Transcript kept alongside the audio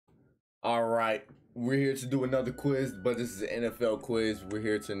All right, we're here to do another quiz, but this is an NFL quiz. We're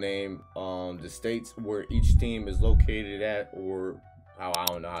here to name the states where each team is located at, or how I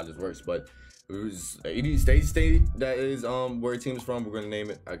don't know how this works, but it was any state that is where a team is from. We're gonna name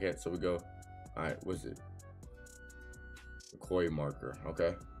it. Okay, so we go. All right, what's it? McCoy marker.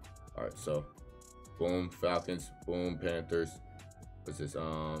 Okay. All right, so boom Falcons, boom Panthers. What's this?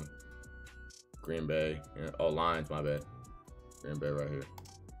 Green Bay. Yeah, oh, Lions. My bad. Green Bay right here.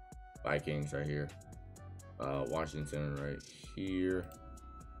 Vikings right here. Washington right here.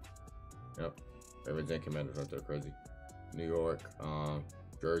 Yep. Everything Commanders right there, crazy. New York,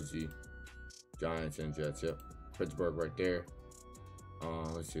 Jersey, Giants and Jets. Yep. Pittsburgh right there.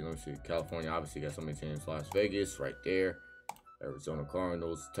 Let's see. California obviously got so many teams. Las Vegas right there. Arizona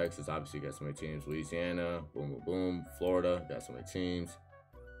Cardinals. Texas obviously got so many teams. Louisiana, boom, boom, boom. Florida got so many teams.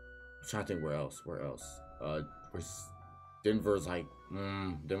 I'm trying to think where else. Where's Denver's like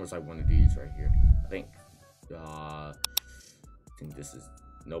one of these right here. I think this is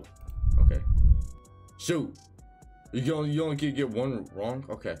nope. Okay. Shoot. You only can get one wrong?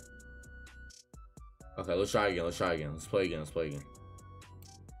 Okay. Okay, let's try again. Let's play again. Alright,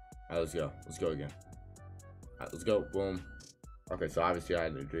 let's go. Let's go again. Alright, let's go. Boom. Okay, so obviously I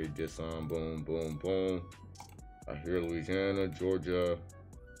did this boom, boom, boom. I hear Louisiana, Georgia,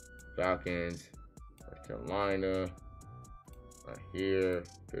 Falcons, North Carolina. Right here,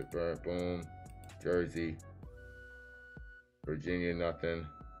 Pittsburgh, boom, Jersey, Virginia, nothing,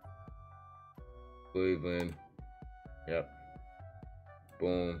 Cleveland, yep,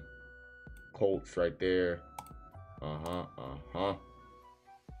 boom, Colts right there,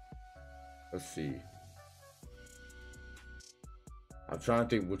 let's see, I'm trying to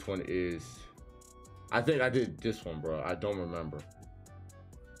think which one is, I think I did this one, bro, I don't remember,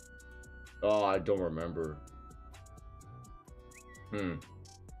 oh, I don't remember. I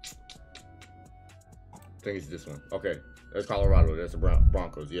think it's this one. Okay, that's Colorado. That's the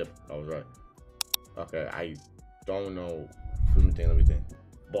Broncos. Yep, I was right. Okay, I don't know. Let me think.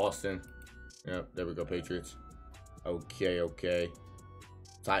 Boston. Yep, there we go. Patriots. Okay.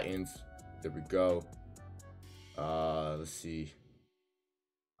 Titans. There we go. Let's see.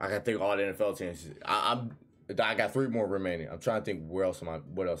 I gotta think all the NFL teams. I got 3 more remaining. I'm trying to think what else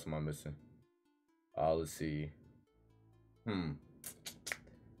am I missing? Let's see.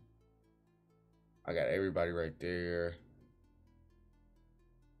 I got everybody right there.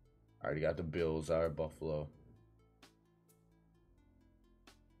 I already got the Bills. I got Buffalo.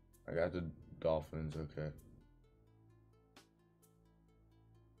 I got the Dolphins. Okay.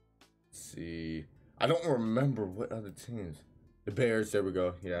 Let's see. I don't remember what other teams. The Bears. There we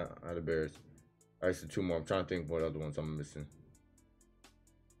go. Yeah, I had the Bears. All right, so 2 more. I'm trying to think what other ones I'm missing.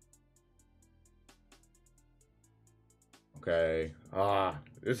 Okay.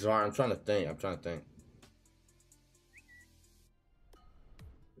 This is hard. I'm trying to think.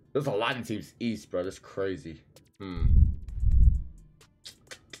 There's a lot of teams east, bro. That's crazy.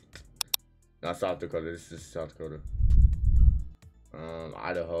 Not South Dakota. This is South Dakota.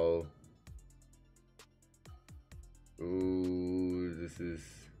 Idaho. Ooh, this is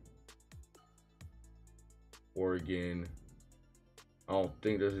Oregon. I don't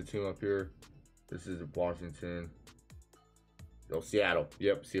think there's a team up here. This is Washington. Oh, Seattle.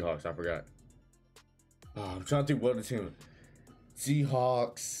 Yep, Seahawks. I forgot. I'm trying to think what other team.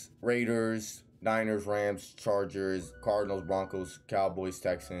 Seahawks, Raiders, Niners, Rams, Chargers, Cardinals, Broncos, Cowboys,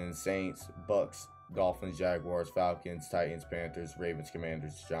 Texans, Saints, Bucks, Dolphins, Jaguars, Falcons, Titans, Panthers, Ravens,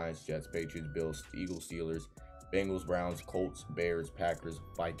 Commanders, Giants, Jets, Patriots, Bills, Eagles, Steelers, Bengals, Browns, Colts, Bears, Packers,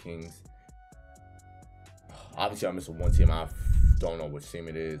 Vikings. Obviously, I'm missing one team. I don't know which team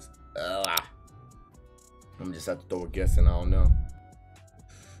it is. I'm just have to throw a guess and I don't know.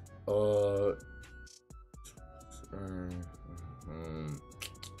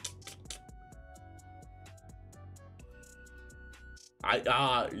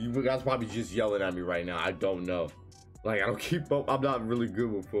 You guys probably just yelling at me right now. I don't know. Like I don't keep up. I'm not really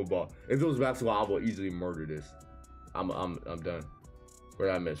good with football. If it was basketball, I will easily murder this. I'm done. Where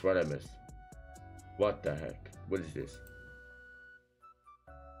did I miss? What the heck? What is this?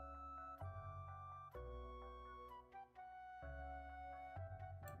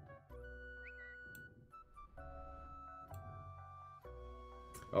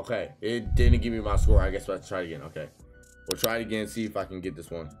 Okay, it didn't give me my score. I guess we'll have to try it again. Okay, we'll try it again. See if I can get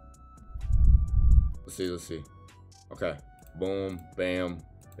this one. Let's see. Okay, boom, bam,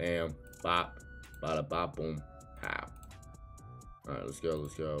 bam, bop, bada bop, boom, pow. All right, let's go.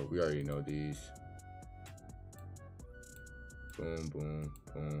 We already know these. Boom, boom,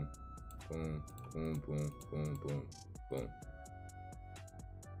 boom, boom, boom, boom, boom, boom, boom.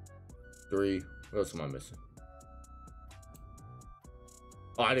 3. What else am I missing?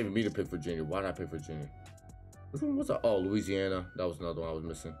 Oh, I didn't even mean to pick Virginia. Why did I pick Virginia? Which one was that? Oh, Louisiana. That was another one I was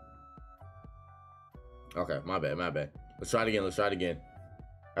missing. Okay, my bad, my bad. Let's try it again, let's try it again.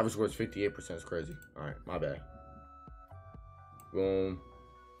 Average score is 58%, is crazy. Alright, my bad. Boom.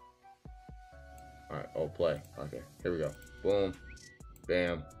 Alright, oh, play. Okay, here we go. Boom.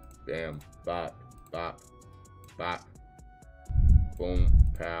 Bam. Bam. Bop. Bop. Bop. Boom.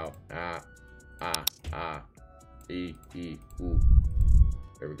 Pow. Ah. Ah. Ah. E. E. Ooh.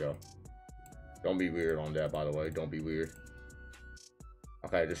 There we go. Don't be weird on that, by the way. Don't be weird.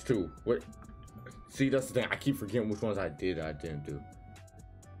 Okay, there's 2. What? See, that's the thing. I keep forgetting which ones I did and I didn't do.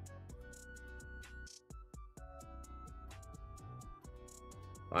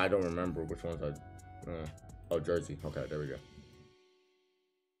 I don't remember which ones I... oh, Jersey. Okay, there we go.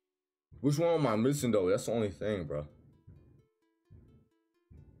 Which one am I missing, though? That's the only thing, bro.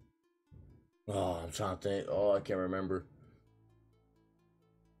 Oh, I'm trying to think. Oh, I can't remember.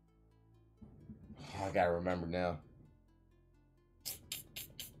 Oh, I gotta remember now.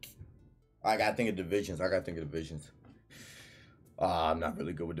 I gotta think of divisions. I'm not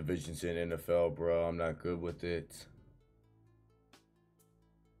really good with divisions in NFL, bro. I'm not good with it.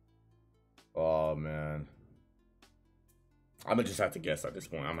 Oh, man. I'm gonna just have to guess at this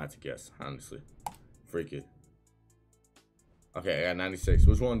point. I'm gonna have to guess, honestly. Freak it. Okay, I got 96.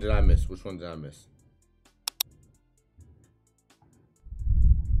 Which one did I miss? Which one did I miss?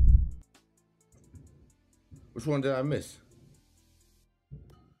 Which one did I miss?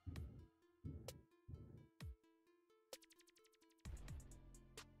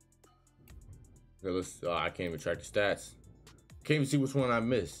 Okay, let's. I can't even track the stats. Can't even see which one I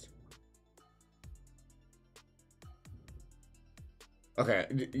missed. Okay,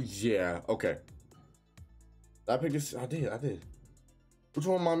 yeah, okay. Did I pick this? I did. Which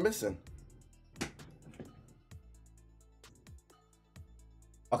one am I missing?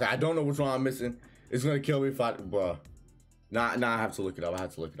 Okay, I don't know which one I'm missing. It's gonna kill me if I, bruh. Nah, I have to look it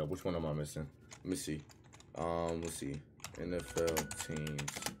up. Which one am I missing? Let me see. Let's see. NFL teams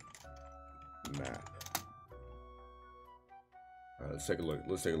map. Let's take a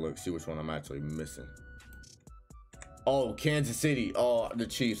look. See which one I'm actually missing. Oh, Kansas City. Oh, the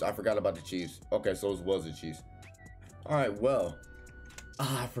Chiefs. I forgot about the Chiefs. Okay, so it was the Chiefs. All right, well.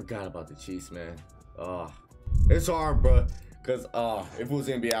 I forgot about the Chiefs, man. It's hard, bro. Because if it was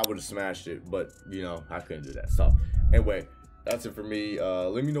NBA, I would have smashed it. But, you know, I couldn't do that. So, anyway, that's it for me.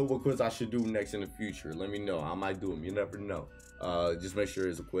 Let me know what quiz I should do next in the future. Let me know. I might do them. You never know. Just make sure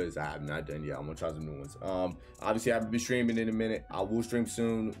it's a quiz I have not done yet. I'm going to try some new ones. Obviously, I haven't been streaming in a minute. I will stream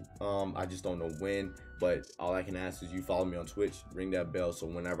soon. I just don't know when. But all I can ask is you follow me on Twitch. Ring that bell so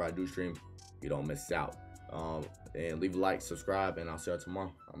whenever I do stream, you don't miss out. And leave a like, subscribe, and I'll see you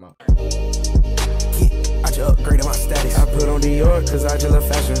tomorrow. I'm out. I just upgraded my status. I put on Dior cause I just love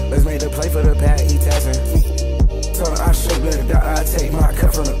fashion. Let's make the play for the pad, he tapping. Told her I should better die, I take my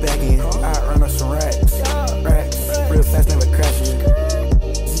cut from the back end.